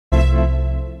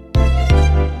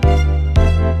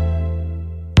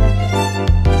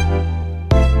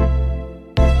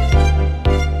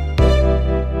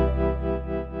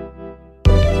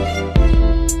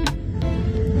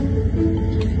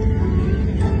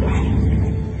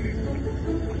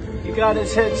He got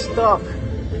his head stuck.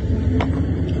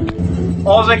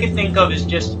 All I can think of is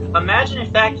just imagine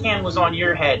if that can was on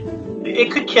your head. It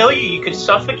could kill you. You could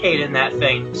suffocate in that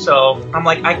thing. So I'm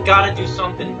like, I gotta do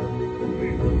something.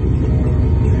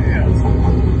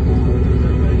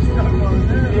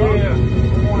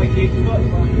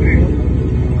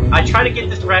 I try to get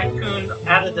this raccoon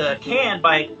out of the can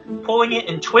by pulling it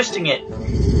and twisting it.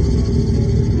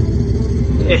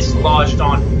 It's lodged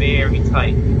on very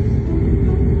tight.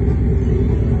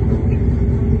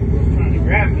 Trying to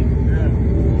grab me.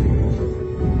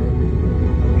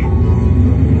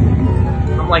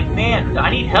 I'm like, man, I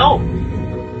need help.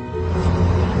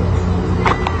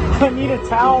 I need a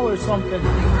towel or something.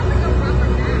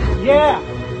 Yeah.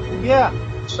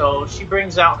 So she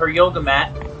brings out her yoga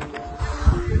mat.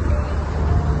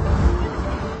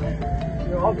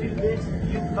 Here, I'll do this and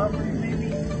you cover it maybe.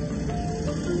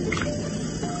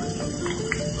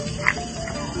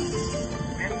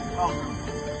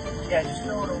 Yeah, just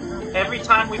throw it over. Every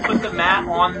time we put the mat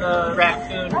on the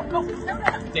raccoon,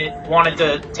 it wanted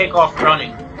to take off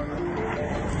running.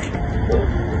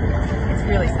 It's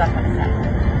really stuck on its head.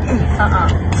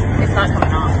 It's not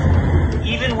coming off.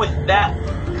 Even with that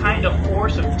kind of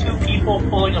force of two people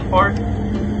pulling apart,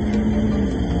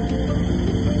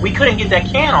 we couldn't get that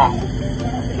can off.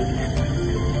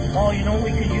 Oh, you know what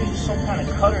we could use is some kind of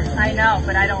cutters. I know,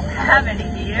 but I don't have any,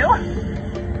 do you?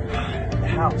 The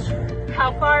house.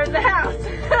 How far is the house?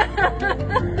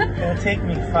 It'll take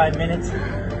me 5 minutes.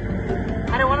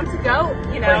 I don't want him to go,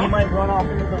 you know. But he might run off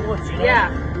into the woods, you know? Yeah.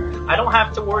 I don't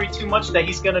have to worry too much that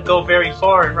he's going to go very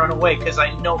far and run away, because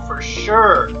I know for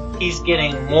sure he's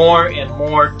getting more and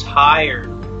more tired.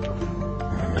 Oh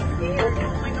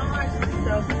my gosh, it's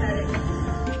so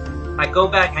pathetic. I go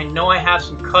back, I know I have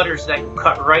some cutters that can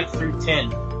cut right through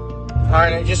tin.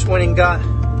 Alright, I just went and got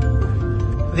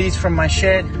these from my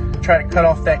shed. Try to cut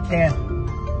off that can.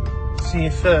 See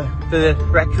if the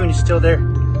raccoon is still there.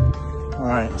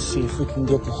 Alright, let's see if we can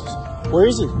get this. Where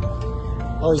is he?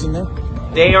 Oh, he's in there?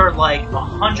 They are like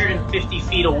 150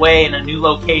 feet away in a new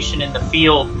location in the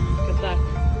field. Good luck.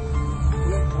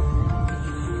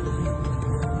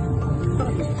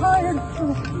 I'm tired.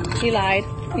 He lied.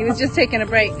 He was just taking a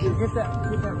break. Get that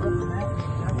rubber mat.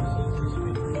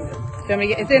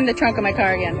 It's in the trunk of my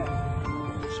car again.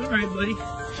 It's alright, buddy.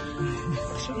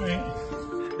 It's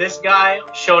alright. This guy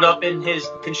showed up in his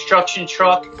construction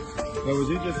truck. Oh, was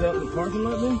he just out in the parking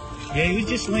lot then? Yeah, he was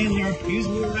just laying there. He was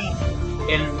wore out.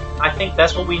 And I think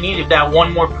that's what we needed, that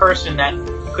one more person that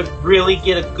could really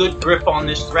get a good grip on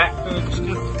this raccoon.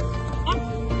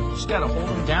 Just gotta hold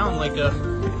him down like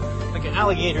an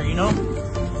alligator, you know?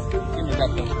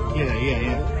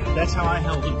 Yeah. That's how I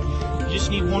held him. You just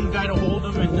need one guy to hold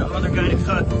him and the other guy to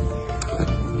cut.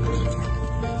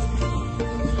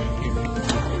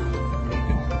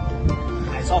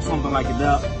 I saw something like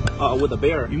that with a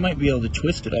bear. You might be able to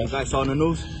twist it off. I saw in the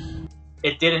news.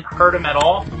 It didn't hurt him at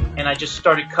all, and I just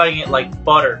started cutting it like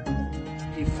butter.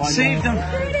 Saved him.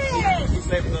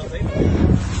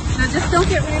 So just don't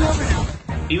get ran over now.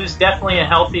 He was definitely a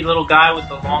healthy little guy with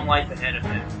a long life ahead of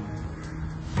him.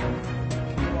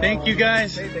 Thank you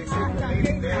guys.